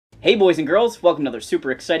Hey boys and girls, welcome to another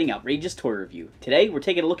super exciting, outrageous toy review. Today we're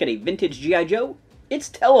taking a look at a vintage G.I. Joe. It's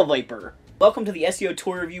Tele-Viper. Welcome to the SEO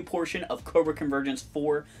toy review portion of Cobra Convergence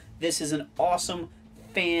 4. This is an awesome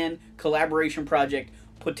fan collaboration project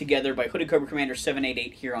put together by Hooded Cobra Commander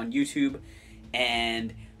 788 here on YouTube.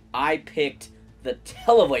 And I picked the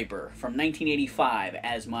Tele-Viper from 1985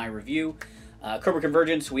 as my review. Cobra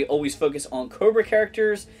Convergence, we always focus on Cobra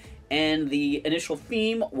characters, and the initial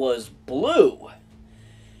theme was blue.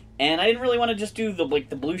 And I didn't really want to just do the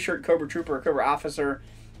blue shirt Cobra Trooper or Cobra Officer.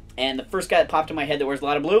 And the first guy that popped in my head that wears a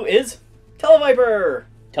lot of blue is Tele-Viper.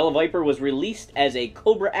 Tele-Viper was released as a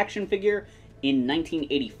Cobra action figure in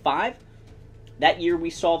 1985. That year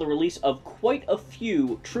we saw the release of quite a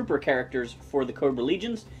few Trooper characters for the Cobra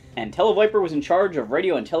Legions, and Tele-Viper was in charge of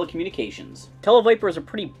radio and telecommunications. Tele-Viper is a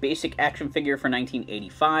pretty basic action figure for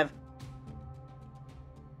 1985.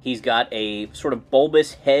 He's got a sort of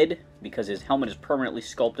bulbous head, because his helmet is permanently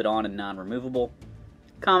sculpted on and non-removable.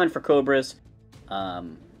 Common for Cobras.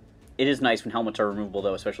 It is nice when helmets are removable,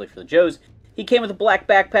 though, especially for the Joes. He came with a black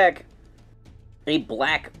backpack, a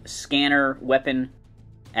black scanner weapon,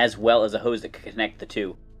 as well as a hose that could connect the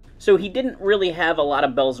two. So he didn't really have a lot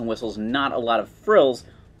of bells and whistles, not a lot of frills,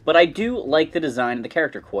 but I do like the design of the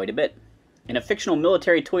character quite a bit. In a fictional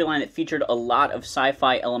military toy line that featured a lot of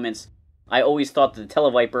sci-fi elements, I always thought that the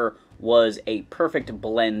Tele-Viper was a perfect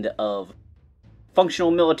blend of functional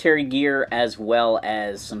military gear as well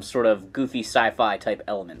as some sort of goofy sci-fi type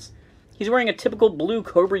elements. He's wearing a typical blue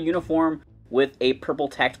Cobra uniform with a purple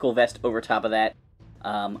tactical vest over top of that.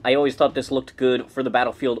 I always thought this looked good for the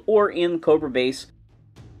battlefield or in Cobra base.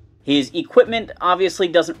 His equipment obviously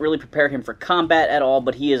doesn't really prepare him for combat at all,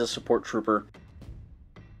 but he is a support trooper.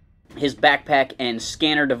 His backpack and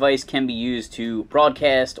scanner device can be used to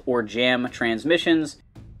broadcast or jam transmissions.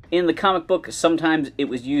 In the comic book, sometimes it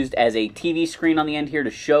was used as a TV screen on the end here to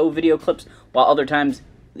show video clips, while other times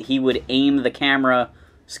he would aim the camera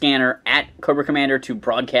scanner at Cobra Commander to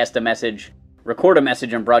broadcast a message, record a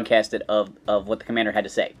message and broadcast it of what the commander had to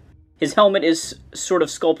say. His helmet is sort of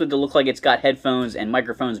sculpted to look like it's got headphones and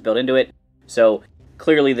microphones built into it, so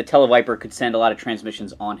clearly the Tele-Viper could send a lot of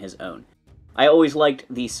transmissions on his own. I always liked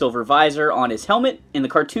the silver visor on his helmet. In the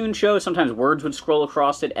cartoon show, sometimes words would scroll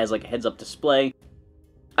across it as like a heads-up display.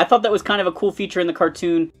 I thought that was kind of a cool feature in the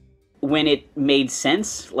cartoon when it made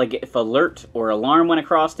sense, like if alert or alarm went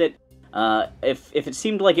across it. If it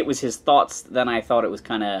seemed like it was his thoughts, then I thought it was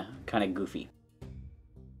kind of goofy.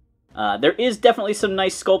 There is definitely some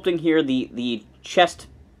nice sculpting here. The chest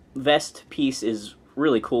vest piece is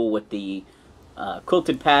really cool with the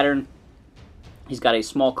quilted pattern. He's got a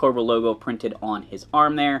small Cobra logo printed on his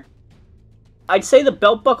arm there. I'd say the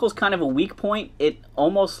belt buckle's kind of a weak point. It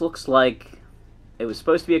almost looks like it was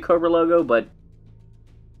supposed to be a Cobra logo, but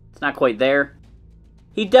it's not quite there.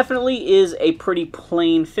 He definitely is a pretty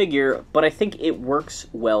plain figure, but I think it works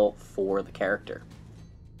well for the character.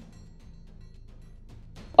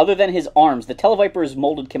 Other than his arms, the Tele-Viper is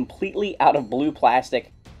molded completely out of blue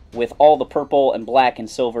plastic with all the purple and black and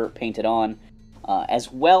silver painted on,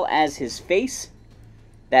 as well as his face.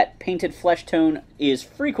 That painted flesh tone is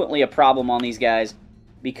frequently a problem on these guys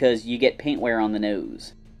because you get paint wear on the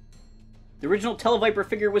nose. The original Tele-Viper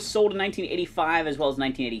figure was sold in 1985 as well as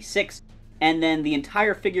 1986, and then the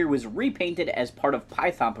entire figure was repainted as part of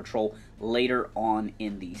Python Patrol later on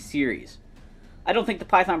in the series. I don't think the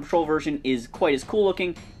Python Patrol version is quite as cool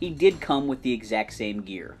looking. He did come with the exact same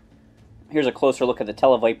gear. Here's a closer look at the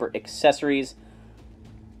Tele-Viper accessories.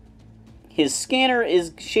 His scanner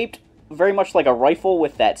is shaped very much like a rifle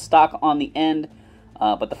with that stock on the end,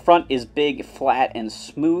 but the front is big, flat, and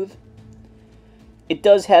smooth. It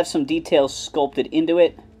does have some details sculpted into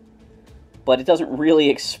it, but it doesn't really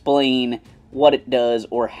explain what it does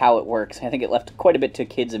or how it works. I think it left quite a bit to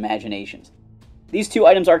kids' imaginations. These two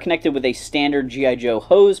items are connected with a standard G.I. Joe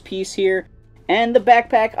hose piece here, and the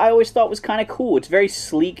backpack I always thought was kind of cool. It's very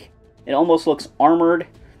sleek. It almost looks armored.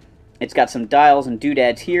 It's got some dials and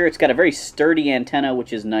doodads here. It's got a very sturdy antenna,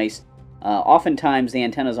 which is nice. Oftentimes the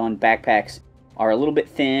antennas on backpacks are a little bit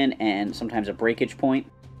thin and sometimes a breakage point.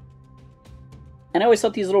 And I always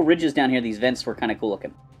thought these little ridges down here, these vents, were kind of cool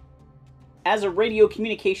looking. As a radio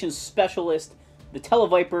communications specialist, the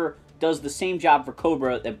Tele-Viper does the same job for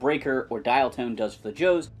Cobra that Breaker or Dial Tone does for the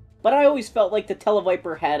Joes, but I always felt like the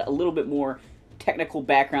Tele-Viper had a little bit more technical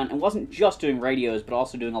background and wasn't just doing radios, but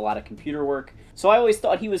also doing a lot of computer work. So I always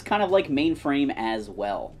thought he was kind of like Mainframe as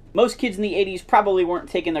well. Most kids in the 80s probably weren't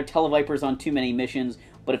taking their Tele-Vipers on too many missions,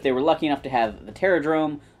 but if they were lucky enough to have the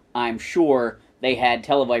Terradrome, I'm sure they had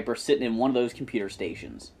Tele-Viper sitting in one of those computer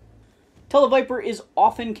stations. Tele-Viper is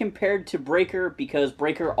often compared to Breaker because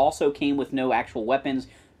Breaker also came with no actual weapons,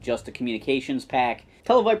 just a communications pack.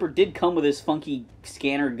 Tele-Viper did come with this funky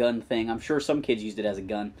scanner gun thing. I'm sure some kids used it as a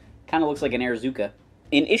gun. Kind of looks like an Airzuka.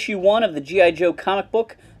 In issue 1 of the G.I. Joe comic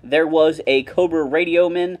book, there was a Cobra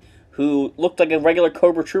radioman who looked like a regular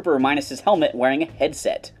Cobra Trooper minus his helmet wearing a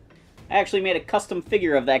headset. I actually made a custom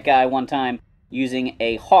figure of that guy one time using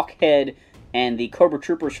a hawk head and the Cobra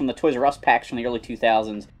Troopers from the Toys R Us packs from the early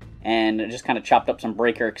 2000s, and just kind of chopped up some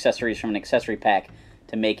breaker accessories from an accessory pack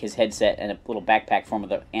to make his headset and a little backpack form of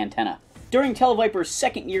the antenna. During Tele-Viper's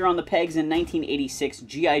second year on the pegs in 1986,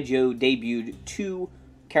 G.I. Joe debuted 2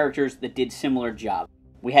 characters that did similar jobs.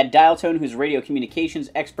 We had Dialtone, who's a radio communications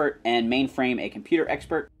expert, and Mainframe, a computer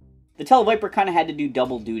expert. The Tele-Viper kind of had to do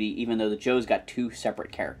double duty, even though the Joes got 2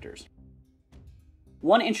 separate characters.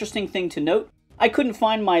 One interesting thing to note, I couldn't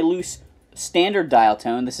find my loose standard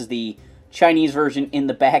Dialtone. This is the Chinese version in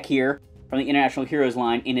the back here from the International Heroes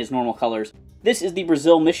line in his normal colors. This is the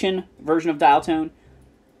Brazil Mission version of Dialtone.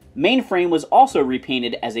 Mainframe was also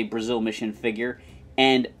repainted as a Brazil Mission figure,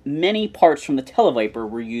 and many parts from the Tele-Viper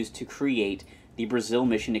were used to create the Brazil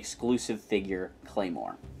Mission exclusive figure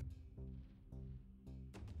Claymore.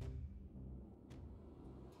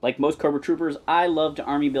 Like most Cobra Troopers, I love to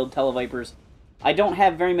army build Tele-Vipers. I don't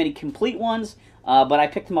have very many complete ones, but I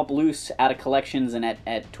picked them up loose out of collections and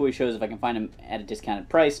at toy shows if I can find them at a discounted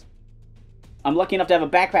price. I'm lucky enough to have a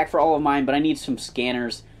backpack for all of mine, but I need some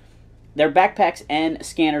scanners. Their backpacks and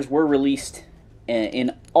scanners were released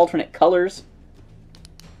in alternate colors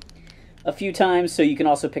a few times, so you can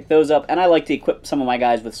also pick those up, and I like to equip some of my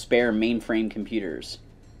guys with spare Mainframe computers.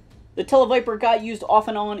 The Tele-Viper got used off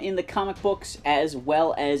and on in the comic books as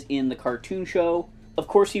well as in the cartoon show. Of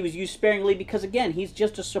course, he was used sparingly because, again, he's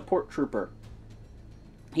just a support trooper.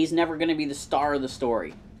 He's never going to be the star of the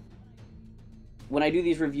story. When I do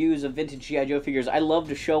these reviews of vintage G.I. Joe figures, I love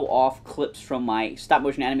to show off clips from my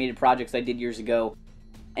stop-motion animated projects I did years ago.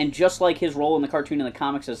 And just like his role in the cartoon and the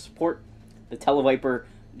comics as support, the Tele-Viper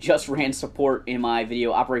just ran support in my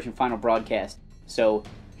video Operation Final Broadcast. So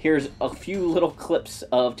here's a few little clips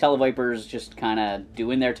of Tele-Vipers just kind of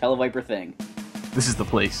doing their Tele-Viper thing. This is the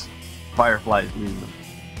place. Fireflies leave them.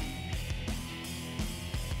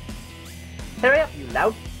 Hurry up, you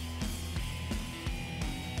lout.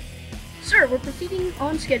 Sir, we're proceeding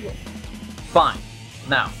on schedule. Fine.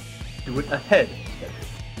 Now, do it ahead of schedule.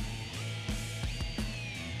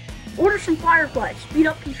 Orders from Firefly. Speed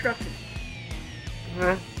up construction.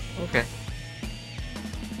 Okay.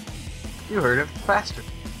 You heard it. Faster.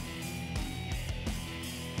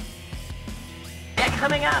 They're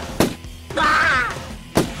coming up! Ah!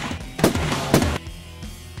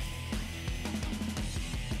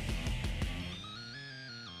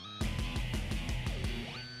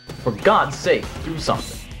 For God's sake, do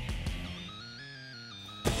something.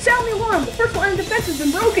 Sound the alarm! The first line of defense has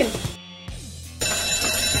been broken!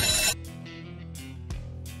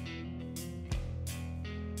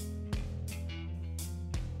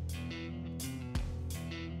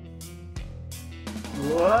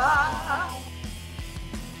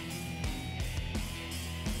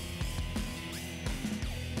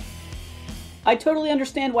 I totally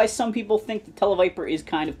understand why some people think the Tele-Viper is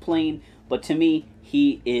kind of plain, but to me,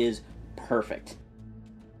 he is perfect.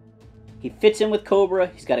 He fits in with Cobra,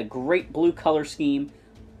 he's got a great blue color scheme.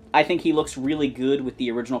 I think he looks really good with the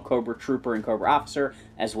original Cobra Trooper and Cobra Officer,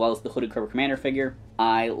 as well as the hooded Cobra Commander figure.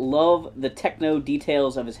 I love the techno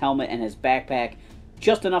details of his helmet and his backpack,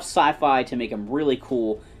 just enough sci-fi to make him really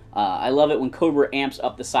cool. I love it when Cobra amps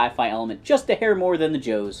up the sci-fi element just a hair more than the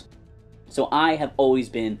Joes. So I have always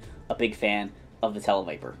been a big fan of the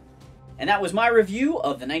Tele-Viper. And that was my review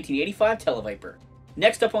of the 1985 Tele-Viper.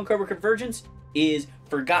 Next up on Cobra Convergence is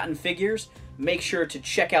Forgotten Figures. Make sure to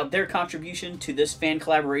check out their contribution to this fan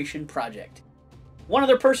collaboration project. One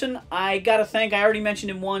other person I gotta thank, I already mentioned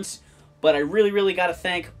him once, but I really gotta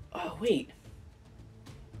thank... Oh, wait.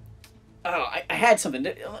 Oh, I had something.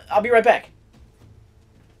 I'll be right back.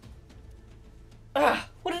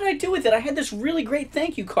 What did I do with it? I had this really great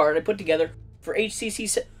thank you card I put together for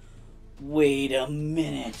HCC... Wait a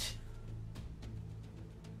minute.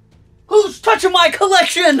 Who's touching my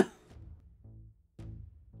collection?